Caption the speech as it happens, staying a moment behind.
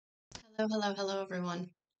Hello, hello, hello, everyone.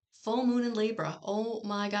 Full moon in Libra. Oh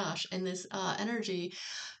my gosh. And this energy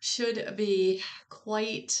should be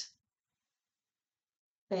quite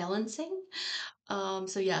balancing.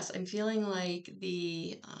 So yes, I'm feeling like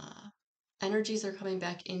the energies are coming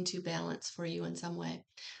back into balance for you in some way.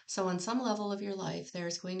 So on some level of your life,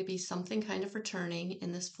 there's going to be something kind of returning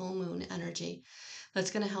in this full moon energy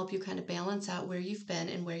that's going to help you kind of balance out where you've been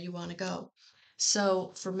and where you want to go.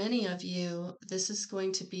 So for many of you, this is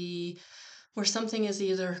going to be where something is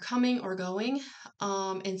either coming or going.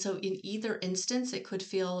 And so in either instance, it could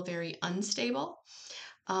feel very unstable.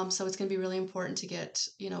 So it's going to be really important to get,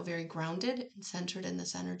 very grounded and centered in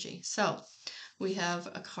this energy. So we have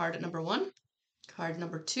a card number 1, card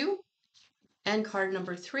number 2, and card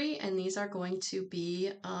number 3. And these are going to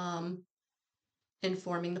be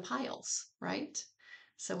informing the piles, right?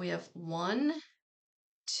 So we have 1,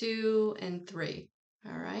 2, and 3.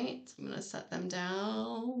 All right, so I'm going to set them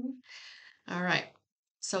down. All right.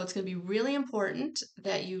 So it's going to be really important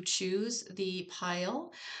that you choose the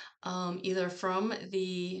pile, either from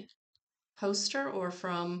the poster or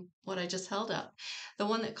from what I just held up. The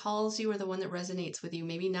one that calls you or the one that resonates with you.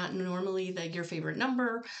 Maybe not normally your favorite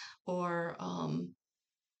number or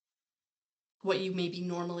what you maybe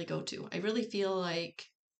normally go to. I really feel like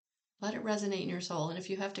let it resonate in your soul. And if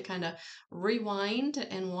you have to kind of rewind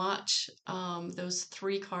and watch those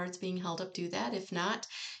 3 cards being held up, do that. If not,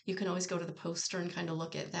 you can always go to the poster and kind of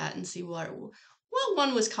look at that and see what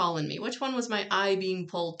one was calling me, which one was my eye being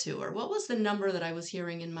pulled to, or what was the number that I was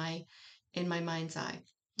hearing in my mind's eye.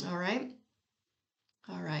 All right.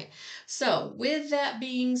 All right. So with that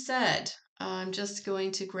being said, I'm just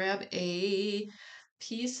going to grab a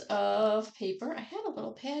piece of paper. I had a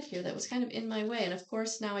little pad here that was kind of in my way, and of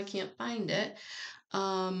course now I can't find it,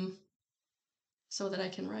 um, so that I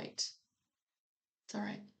can write. It's all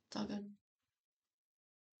right. It's all good.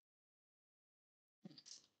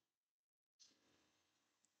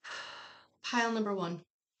 Pile number 1.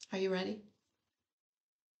 Are you ready?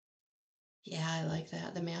 Yeah, I like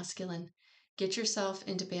that. The masculine. Get yourself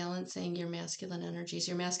into balancing your masculine energies.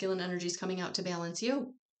 Your masculine energies coming out to balance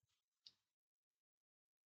you.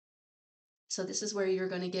 So this is where you're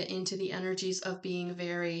going to get into the energies of being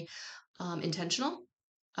very intentional,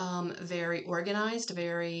 very organized,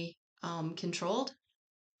 very controlled.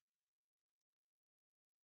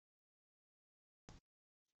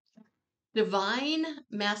 Divine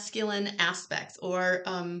masculine aspects or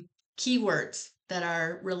keywords that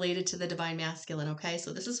are related to the divine masculine. Okay,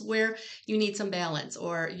 so this is where you need some balance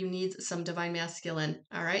or you need some divine masculine.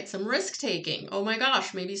 All right, some risk taking. Oh my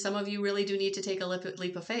gosh, maybe some of you really do need to take a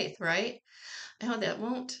leap of faith, right? Oh, that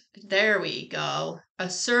won't. There we go.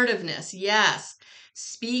 Assertiveness. Yes.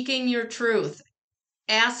 Speaking your truth,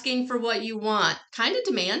 asking for what you want, kind of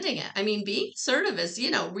demanding it. I mean, being assertive is,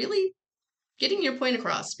 really getting your point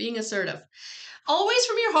across, being assertive. Always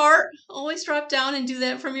from your heart. Always drop down and do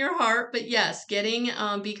that from your heart. But yes,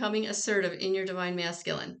 becoming assertive in your divine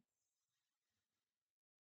masculine.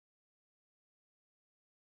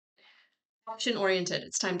 Action oriented.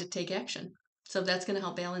 It's time to take action. So that's going to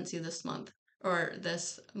help balance you this month or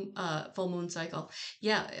this full moon cycle.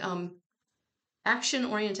 Yeah. Action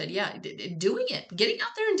oriented. Yeah. Doing it, getting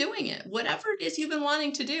out there and doing it. Whatever it is you've been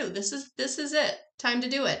wanting to do. This is it. Time to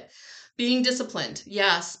do it. Being disciplined.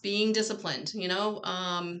 Yes, being disciplined.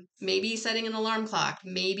 Maybe setting an alarm clock,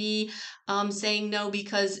 maybe saying no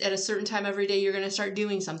because at a certain time every day you're going to start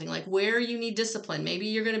doing something like where you need discipline. Maybe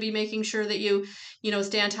you're going to be making sure that you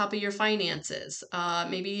stay on top of your finances.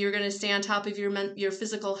 Maybe you're going to stay on top of your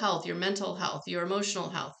physical health, your mental health, your emotional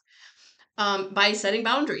health. By setting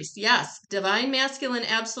boundaries. Yes, divine masculine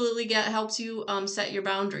absolutely helps you set your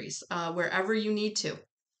boundaries wherever you need to.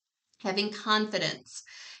 Having confidence.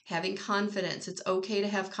 Having confidence. It's okay to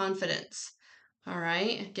have confidence. All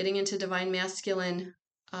right. Getting into divine masculine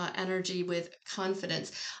energy with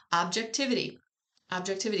confidence. Objectivity.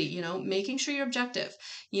 Objectivity, making sure you're objective.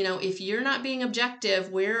 If you're not being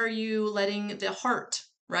objective, where are you letting the heart,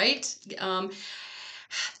 right?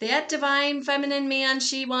 That divine feminine man,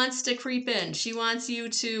 she wants to creep in. She wants you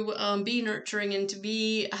to be nurturing and to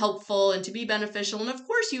be helpful and to be beneficial. And of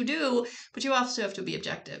course you do, but you also have to be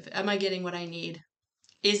objective. Am I getting what I need?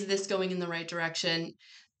 Is this going in the right direction?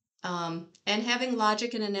 And having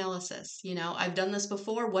logic and analysis. I've done this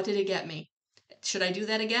before. What did it get me? Should I do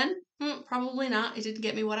that again? Probably not. It didn't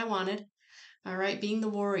get me what I wanted. All right. Being the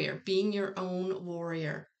warrior, being your own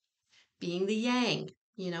warrior, being the yang.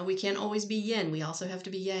 We can't always be yin. We also have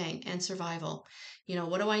to be yang and survival.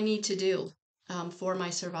 What do I need to do? for my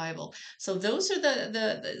survival. So those are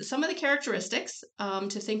the some of the characteristics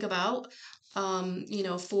to think about,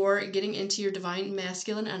 for getting into your divine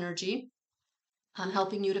masculine energy,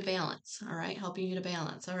 helping you to balance. All right, helping you to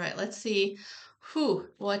balance. All right, let's see what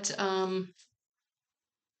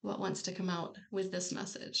wants to come out with this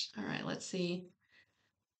message. All right, let's see.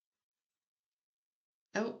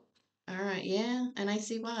 Oh, all right, yeah, and I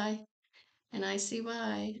see why. And I see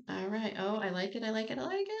why. All right. Oh, I like it. I like it. I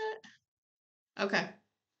like it. Okay.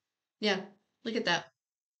 Yeah. Look at that.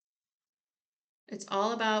 It's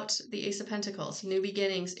all about the Ace of Pentacles, new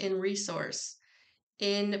beginnings in resource,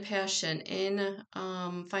 in passion, in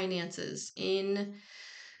finances, in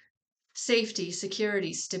safety,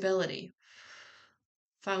 security, stability,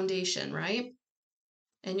 foundation, right?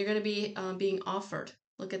 And you're going to be being offered.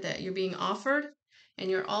 Look at that. You're being offered, and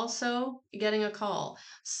you're also getting a call.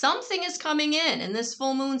 Something is coming in this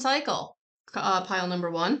full moon cycle, pile number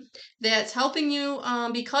one, that's helping you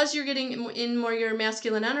because you're getting in more your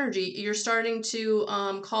masculine energy. You're starting to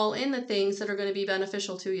call in the things that are going to be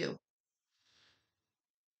beneficial to you.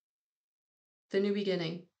 The new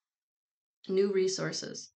beginning, new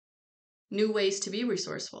resources, new ways to be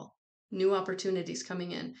resourceful, new opportunities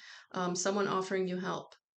coming in, someone offering you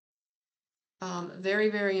help. Very,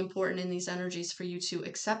 very important in these energies for you to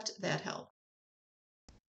accept that help.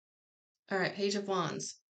 All right, Page of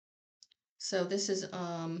Wands. So this is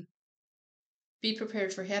be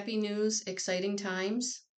prepared for happy news, exciting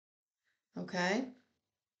times. Okay.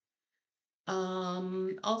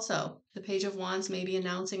 Also, the Page of Wands may be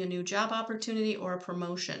announcing a new job opportunity or a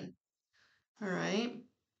promotion. All right.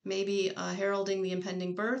 Maybe heralding the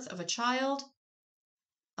impending birth of a child.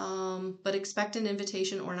 But expect an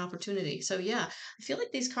invitation or an opportunity. So yeah, I feel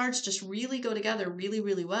like these cards just really go together really,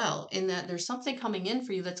 really well in that there's something coming in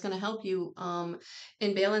for you that's going to help you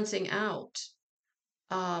in balancing out.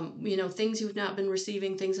 Things you've not been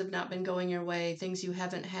receiving, things have not been going your way, things you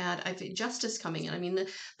haven't had. I feel justice coming in. I mean,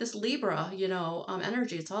 this Libra,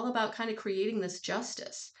 energy, it's all about kind of creating this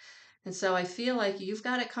justice. And so I feel like you've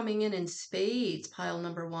got it coming in spades, pile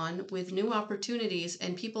number one, with new opportunities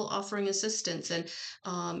and people offering assistance and,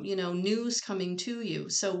 news coming to you.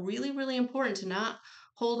 So really, really important to not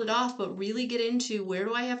hold it off, but really get into where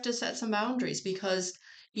do I have to set some boundaries because,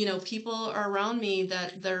 people are around me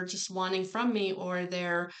that they're just wanting from me or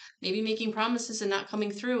they're maybe making promises and not coming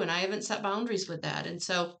through. And I haven't set boundaries with that. And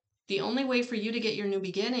so the only way for you to get your new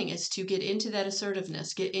beginning is to get into that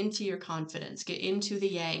assertiveness, get into your confidence, get into the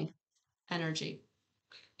yang energy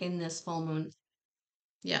in this full moon.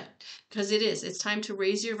 Yeah, because it's time to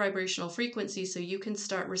raise your vibrational frequency so you can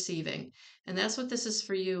start receiving. And that's what this is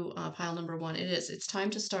for you, pile number one. It's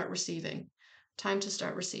time to start receiving. Time to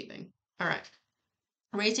start receiving. All right.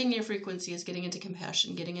 Raising your frequency is getting into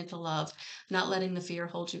compassion, getting into love, not letting the fear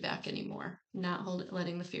hold you back anymore.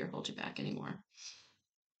 Letting the fear hold you back anymore.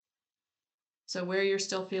 So where you're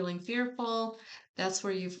still feeling fearful, that's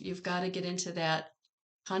where you've got to get into that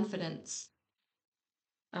confidence.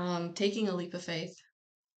 Taking a leap of faith.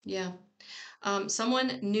 Yeah.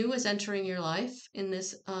 Someone new is entering your life in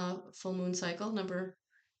this full moon cycle,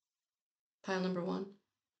 pile number one.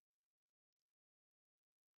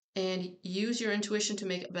 And use your intuition to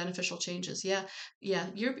make beneficial changes. Yeah. Yeah.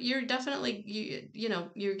 You're definitely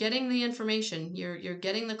you're getting the information. You're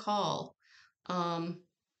getting the call.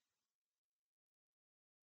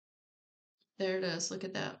 There it is. Look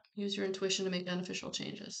at that. Use your intuition to make beneficial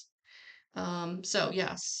changes. So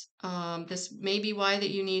yes, this may be why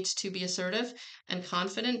that you need to be assertive and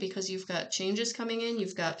confident because you've got changes coming in,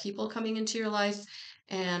 you've got people coming into your life,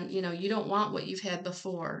 and you don't want what you've had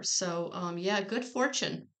before. So yeah, good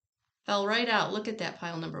fortune fell right out. Look at that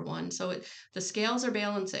pile number one. So the scales are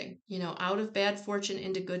balancing, out of bad fortune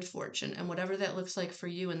into good fortune, and whatever that looks like for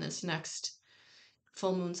you in this next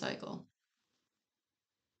full moon cycle.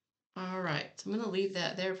 All right, so I'm going to leave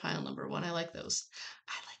that there, pile number one. I like those.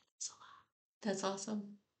 I like those a lot. That's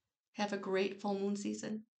awesome. Have a great full moon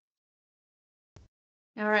season.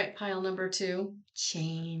 All right, pile number two,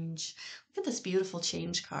 change. Look at this beautiful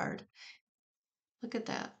change card. Look at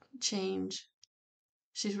that, change.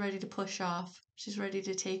 She's ready to push off. She's ready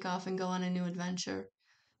to take off and go on a new adventure.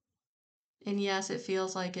 And yes, it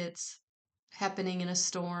feels like it's happening in a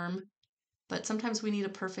storm, but sometimes we need a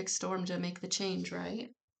perfect storm to make the change, right?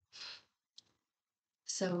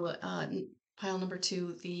 So, pile number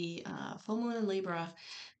two, the full moon in Libra,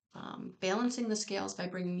 balancing the scales by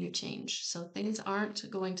bringing you change. So things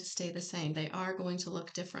aren't going to stay the same. They are going to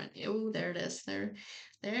look different. Oh, there it is. There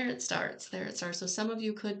it starts. There it starts. So some of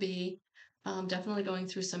you could be definitely going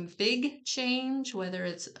through some big change, whether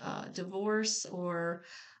it's divorce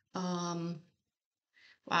um,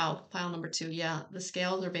 Wow, pile number two. Yeah, the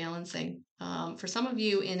scales are balancing. For some of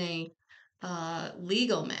you in a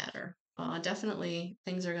legal matter, definitely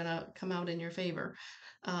things are going to come out in your favor.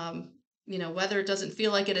 Um, whether it doesn't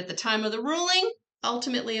feel like it at the time of the ruling,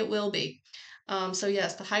 ultimately it will be. So,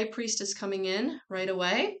 yes, the high priest is coming in right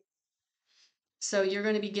away. So, you're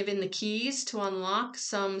going to be given the keys to unlock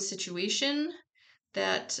some situation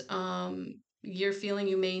that you're feeling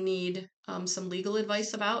you may need some legal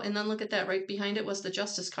advice about. And then look at that, right behind it was the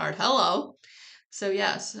Justice card. Hello. So,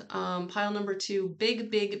 yes, pile number two, big,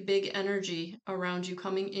 big, big energy around you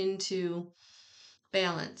coming into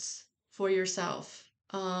balance for yourself.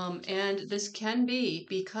 And this can be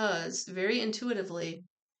because very intuitively,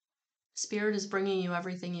 Spirit is bringing you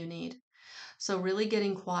everything you need. So, really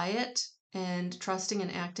getting quiet and trusting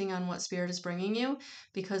and acting on what Spirit is bringing you,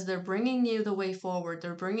 because they're bringing you the way forward.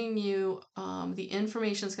 They're bringing you the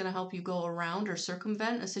information that's going to help you go around or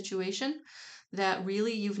circumvent a situation that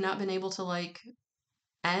really you've not been able to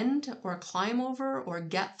end or climb over or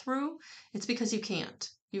get through. It's because you can't.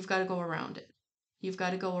 You've got to go around it. You've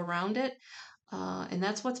got to go around it. And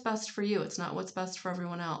that's what's best for you. It's not what's best for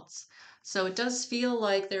everyone else. So it does feel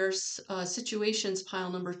like there's situations, pile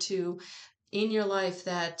number two, in your life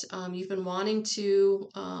that you've been wanting to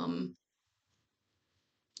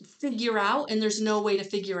figure out, and there's no way to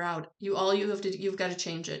figure out. You've got to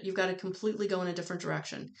change it. You've got to completely go in a different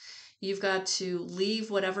direction. You've got to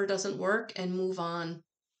leave whatever doesn't work and move on.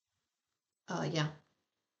 Yeah,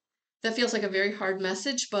 that feels like a very hard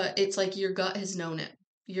message, but it's like your gut has known it.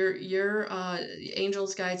 Your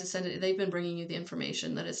angels, guides, ascended, they've been bringing you the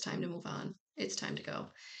information that it's time to move on. It's time to go.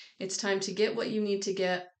 It's time to get what you need to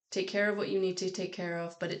get, take care of what you need to take care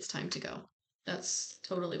of, but it's time to go. That's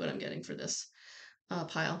totally what I'm getting for this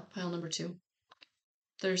pile number two.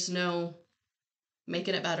 There's no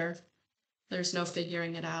making it better. There's no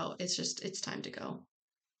figuring it out. It's time to go.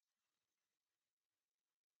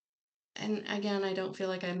 And again, I don't feel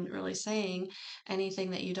like I'm really saying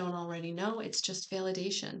anything that you don't already know. It's just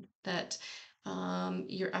validation that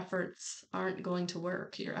your efforts aren't going to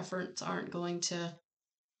work. Your efforts aren't going to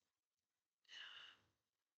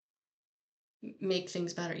make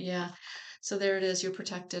things better. Yeah. So there it is. You're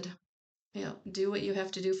protected. Yeah. Do what you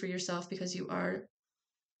have to do for yourself because you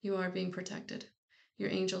are being protected.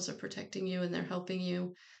 Your angels are protecting you and they're helping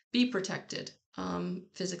you be protected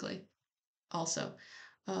physically also.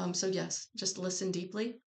 So yes, just listen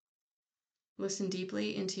deeply. Listen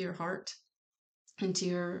deeply into your heart, into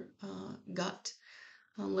your gut.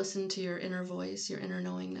 Listen to your inner voice, your inner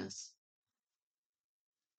knowingness.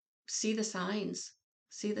 See the signs.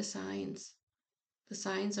 See the signs. The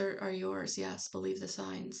signs are yours. Yes, believe the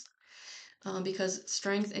signs. Because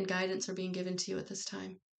strength and guidance are being given to you at this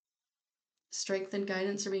time. Strength and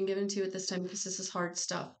guidance are being given to you at this time because this is hard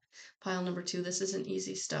stuff. Pile number two, this isn't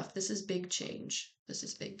easy stuff. This is big change. This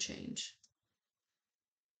is big change.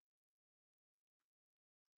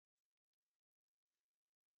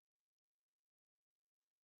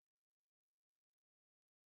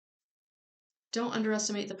 Don't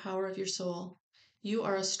underestimate the power of your soul. You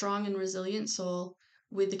are a strong and resilient soul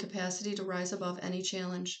with the capacity to rise above any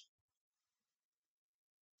challenge.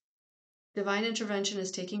 Divine intervention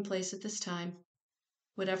is taking place at this time.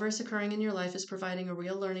 Whatever is occurring in your life is providing a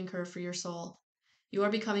real learning curve for your soul. You are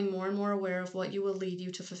becoming more and more aware of what you will lead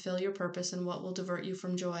you to fulfill your purpose and what will divert you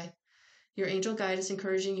from joy. Your angel guide is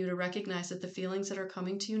encouraging you to recognize that the feelings that are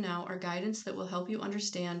coming to you now are guidance that will help you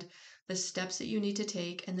understand the steps that you need to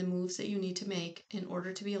take and the moves that you need to make in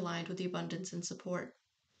order to be aligned with the abundance and support.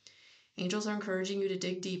 Angels are encouraging you to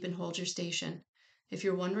dig deep and hold your station. If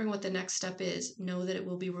you're wondering what the next step is, know that it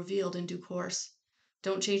will be revealed in due course.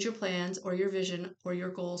 Don't change your plans or your vision or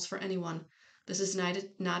your goals for anyone. This is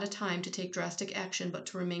not a time to take drastic action, but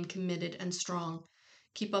to remain committed and strong.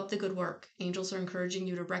 Keep up the good work. Angels are encouraging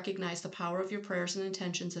you to recognize the power of your prayers and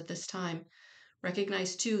intentions at this time.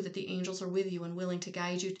 Recognize, too, that the angels are with you and willing to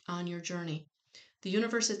guide you on your journey. The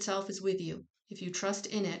universe itself is with you. If you trust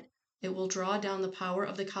in it, it will draw down the power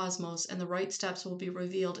of the cosmos, and the right steps will be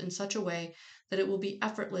revealed in such a way that it will be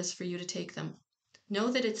effortless for you to take them. Know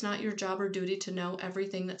that it's not your job or duty to know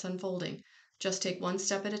everything that's unfolding. Just take one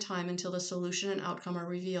step at a time until the solution and outcome are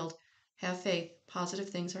revealed. Have faith. Positive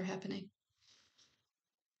things are happening.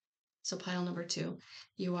 So, pile number two,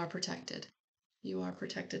 you are protected. You are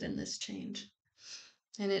protected in this change.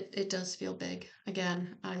 And it does feel big.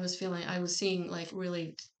 Again, I was seeing like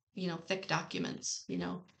really, thick documents,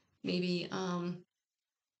 maybe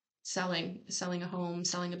selling a home,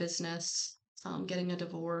 selling a business, getting a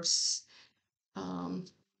divorce, um,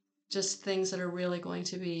 just things that are really going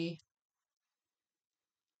to be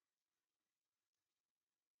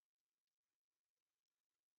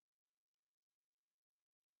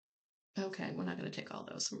Okay, we're not going to take all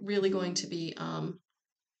those. We're really going to be,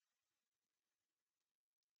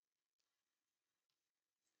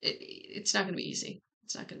 it's not going to be easy.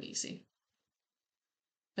 It's not going to be easy,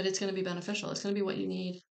 but it's going to be beneficial. It's going to be what you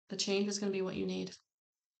need. The change is going to be what you need.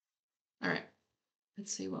 All right,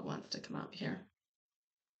 let's see what wants to come out here.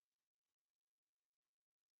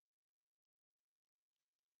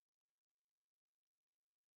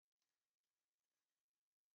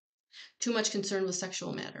 Too much concern with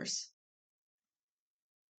sexual matters.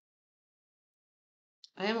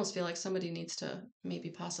 I almost feel like somebody needs to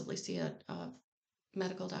maybe possibly see a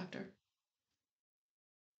medical doctor.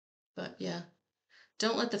 But yeah,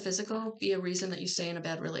 don't let the physical be a reason that you stay in a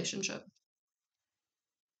bad relationship.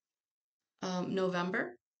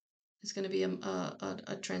 November is going to be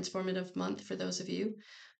a transformative month for those of you.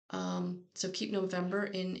 So keep November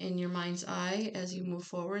in your mind's eye as you move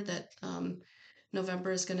forward. That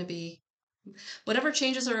November is going to be whatever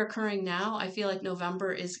changes are occurring now. I feel like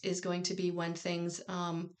November is going to be when things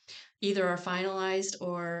either are finalized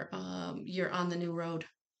or you're on the new road.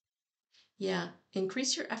 Yeah,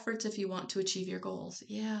 increase your efforts if you want to achieve your goals.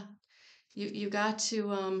 Yeah, you got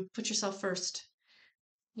to put yourself first.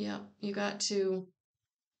 Yeah, you got to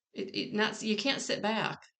not you can't sit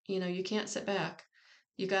back. You can't sit back.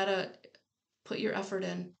 You gotta put your effort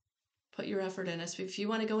in. Put your effort in. If you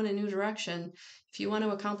want to go in a new direction, if you want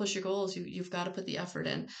to accomplish your goals, you've got to put the effort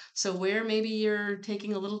in. So where maybe you're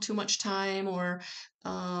taking a little too much time or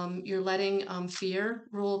you're letting fear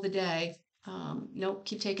rule the day, nope,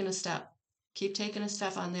 keep taking a step. Keep taking a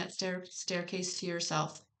step on that staircase to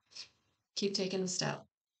yourself. Keep taking a step.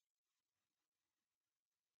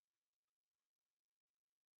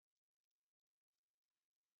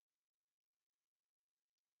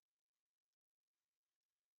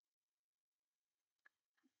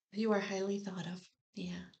 You are highly thought of.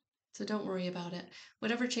 Yeah. So don't worry about it.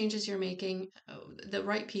 Whatever changes you're making, the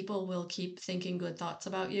right people will keep thinking good thoughts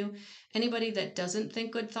about you. Anybody that doesn't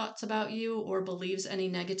think good thoughts about you or believes any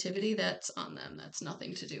negativity, that's on them. That's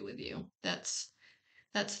nothing to do with you. That's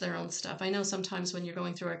their own stuff. I know sometimes when you're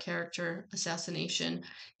going through a character assassination,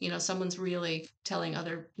 someone's really telling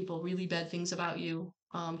other people really bad things about you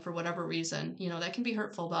for whatever reason. That can be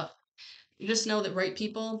hurtful, but you just know that right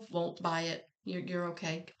people won't buy it. You're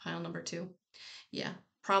okay. Pile number two. Yeah,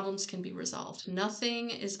 problems can be resolved.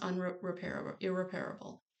 Nothing is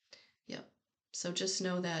irreparable. Yep. So just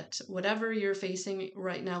know that whatever you're facing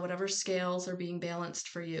right now, whatever scales are being balanced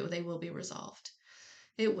for you, they will be resolved.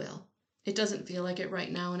 It will. It doesn't feel like it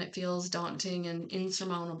right now and it feels daunting and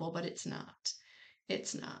insurmountable, but it's not.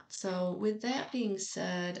 It's not. So, with that being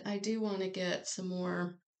said, I do want to get some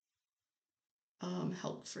more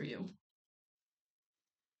help for you.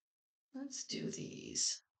 Let's do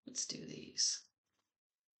these. Let's do these.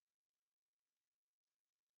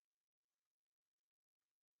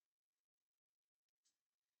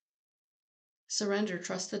 Surrender,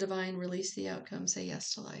 trust the divine, release the outcome, say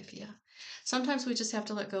yes to life. Yeah. Sometimes we just have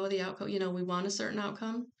to let go of the outcome. We want a certain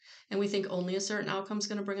outcome and we think only a certain outcome is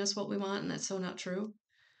going to bring us what we want, and that's so not true.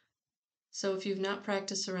 So if you've not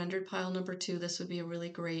practiced surrendered pile number two, this would be a really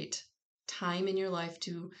great time in your life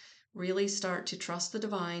to really start to trust the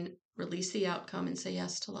divine, release the outcome, and say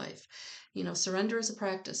yes to life. Surrender is a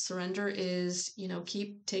practice. Surrender is,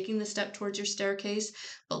 keep taking the step towards your staircase,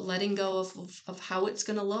 but letting go of how it's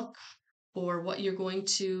going to look or what you're going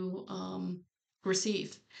to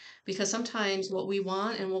receive. Because sometimes what we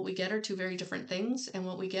want and what we get are two very different things. And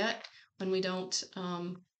what we get when we don't,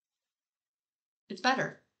 it's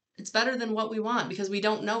better. It's better than what we want because we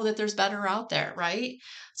don't know that there's better out there, right?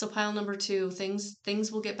 So pile number two,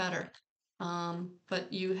 things will get better.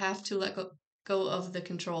 But you have to let go of the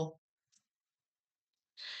control.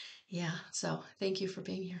 Yeah. So thank you for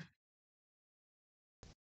being here.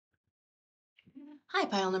 Hi,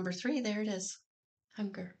 pile number three. There it is.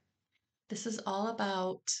 Hunger. This is all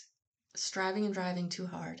about striving and driving too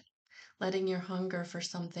hard, letting your hunger for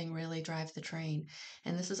something really drive the train.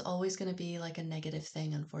 And this is always going to be like a negative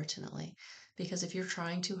thing, unfortunately, because if you're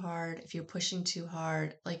trying too hard, if you're pushing too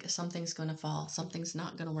hard, like something's going to fall, something's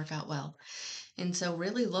not going to work out well. And so,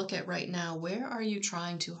 really look at right now, where are you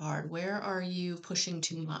trying too hard? Where are you pushing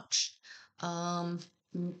too much? Um,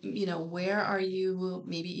 where are you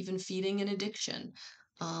maybe even feeding an addiction?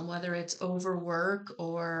 Whether it's overwork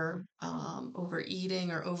or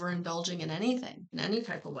overeating or overindulging in anything, in any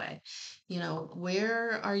type of way.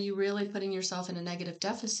 Where are you really putting yourself in a negative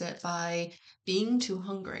deficit by being too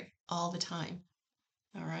hungry all the time?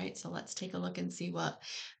 All right, so let's take a look and see what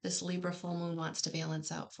this Libra full moon wants to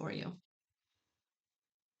balance out for you.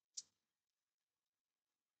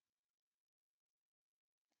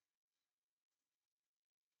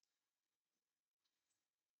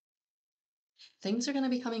 things are going to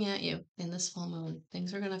be coming at you in this full moon.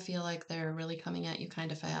 Things are going to feel like they're really coming at you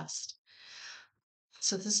kind of fast.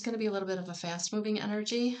 So this is going to be a little bit of a fast moving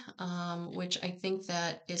energy, which I think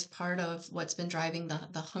that is part of what's been driving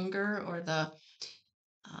the hunger or the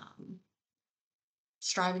um,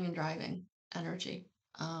 striving and driving energy,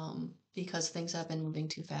 because things have been moving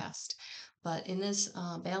too fast. But in this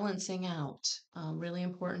balancing out, really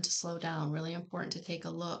important to slow down, really important to take a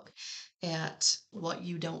look at what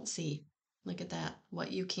you don't see. Look at that,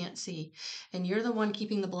 what you can't see. And you're the one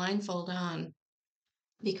keeping the blindfold on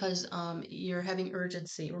because you're having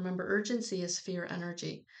urgency. Remember, urgency is fear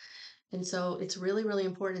energy. And so it's really, really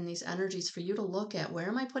important in these energies for you to look at, where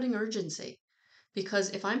am I putting urgency? Because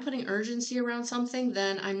if I'm putting urgency around something,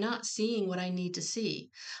 then I'm not seeing what I need to see.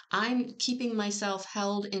 I'm keeping myself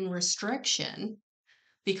held in restriction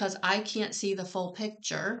because I can't see the full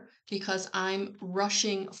picture, because I'm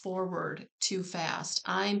rushing forward too fast.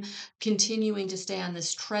 I'm continuing to stay on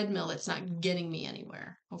this treadmill. It's not getting me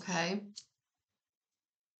anywhere. Okay.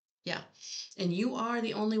 Yeah. And you are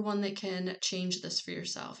the only one that can change this for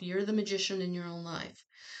yourself. You're the magician in your own life.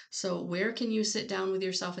 So where can you sit down with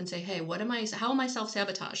yourself and say, hey, how am I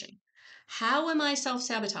self-sabotaging? How am I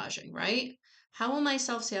self-sabotaging, right? How am I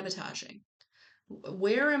self-sabotaging?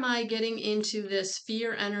 Where am I getting into this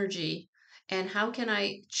fear energy? And how can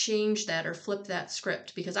I change that or flip that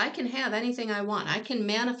script? Because I can have anything I want. I can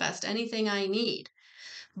manifest anything I need.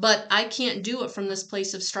 But I can't do it from this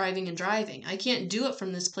place of striving and driving. I can't do it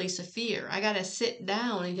from this place of fear. I got to sit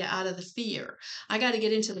down and get out of the fear. I got to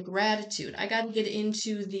get into the gratitude. I got to get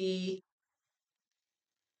into the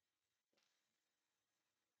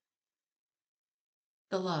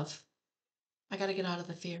love. I got to get out of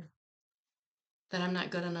the fear that I'm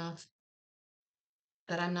not good enough,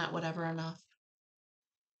 that I'm not whatever enough,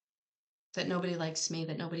 that nobody likes me,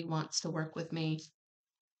 that nobody wants to work with me,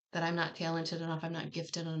 that I'm not talented enough, I'm not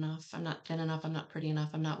gifted enough, I'm not thin enough, I'm not pretty enough,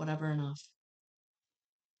 I'm not whatever enough.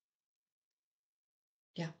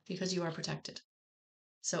 Yeah, because you are protected.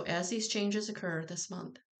 So as these changes occur this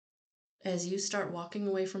month, as you start walking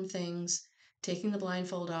away from things, taking the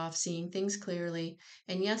blindfold off, seeing things clearly.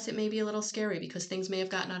 And yes, it may be a little scary because things may have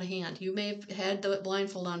gotten out of hand. You may have had the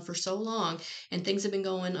blindfold on for so long and things have been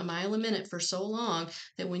going a mile a minute for so long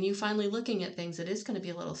that when you finally looking at things, it is going to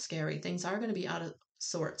be a little scary. Things are going to be out of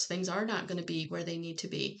sorts. Things are not going to be where they need to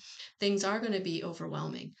be. Things are going to be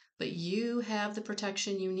overwhelming, but you have the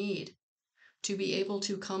protection you need to be able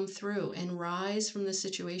to come through and rise from the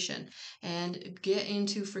situation and get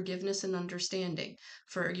into forgiveness and understanding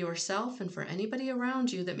for yourself and for anybody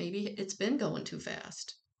around you that maybe it's been going too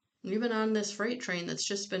fast. You've been on this freight train that's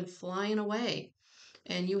just been flying away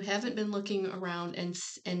and you haven't been looking around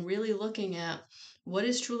and really looking at what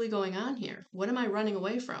is truly going on here. What am I running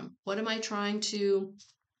away from? What am I trying to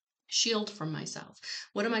shield from myself?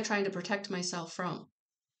 What am I trying to protect myself from?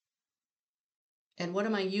 And what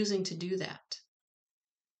am I using to do that?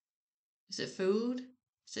 Is it food?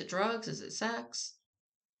 Is it drugs? Is it sex?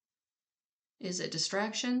 Is it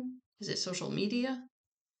distraction? Is it social media?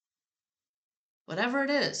 Whatever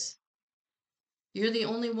it is, you're the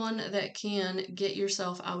only one that can get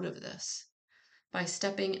yourself out of this by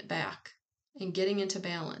stepping back and getting into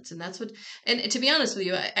balance. And that's what, and to be honest with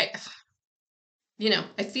you, I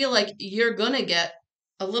feel like you're going to get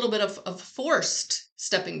a little bit of forced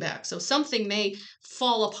stepping back. So something may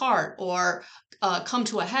fall apart or come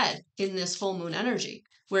to a head in this full moon energy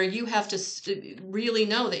where you have to really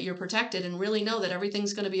know that you're protected and really know that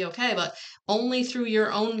everything's going to be okay, but only through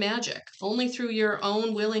your own magic, only through your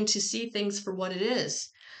own willing to see things for what it is.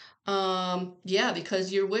 Yeah,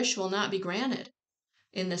 because your wish will not be granted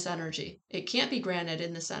in this energy. It can't be granted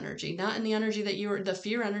in this energy, not in the energy that the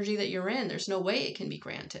fear energy that you're in. There's no way it can be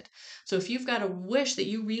granted. So if you've got a wish that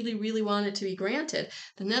you really, really want it to be granted,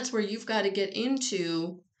 then that's where you've got to get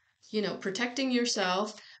into, protecting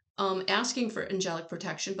yourself, asking for angelic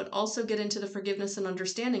protection, but also get into the forgiveness and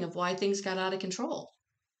understanding of why things got out of control.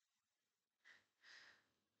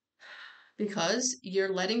 Because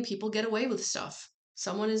you're letting people get away with stuff.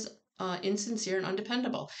 Someone is insincere and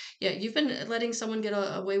undependable. Yeah, you've been letting someone get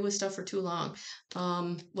away with stuff for too long.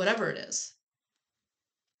 Whatever it is.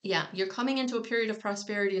 Yeah, you're coming into a period of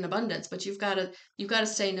prosperity and abundance, but you've got to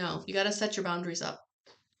say no. You got to set your boundaries up.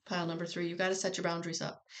 Pile number 3, you've got to set your boundaries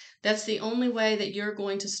up. That's the only way that you're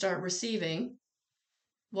going to start receiving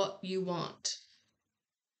what you want.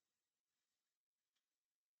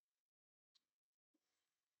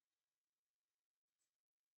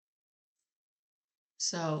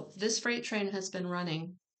 So this freight train has been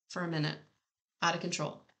running for a minute, out of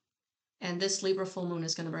control. And this Libra full moon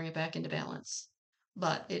is going to bring it back into balance.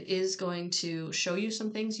 but it is going to show you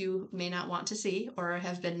some things you may not want to see or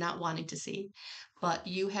have been not wanting to see. But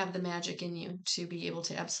you have the magic in you to be able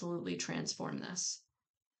to absolutely transform this.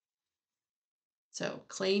 So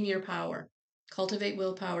claim your power. Cultivate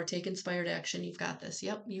willpower. Take inspired action. You've got this.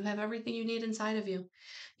 Yep, you have everything you need inside of you.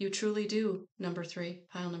 You truly do, number 3,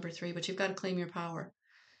 pile number 3. But you've got to claim your power.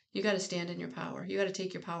 You got to stand in your power. You got to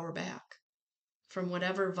take your power back from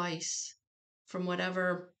whatever vice, from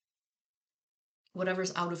whatever's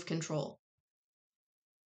out of control.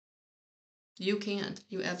 You can.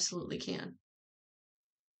 You absolutely can.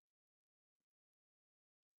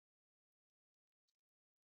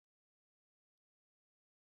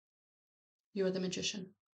 You're the magician.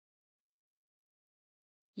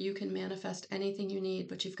 You can manifest anything you need,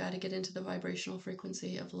 but you've got to get into the vibrational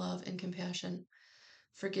frequency of love and compassion,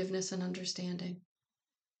 forgiveness and understanding.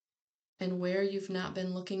 And where you've not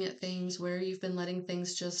been looking at things, where you've been letting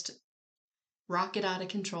things just rocket out of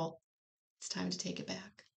control, it's time to take it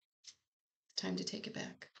back. It's time to take it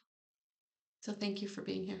back. So thank you for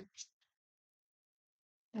being here.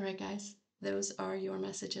 All right, guys, those are your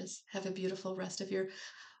messages. Have a beautiful rest of your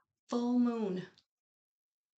full moon.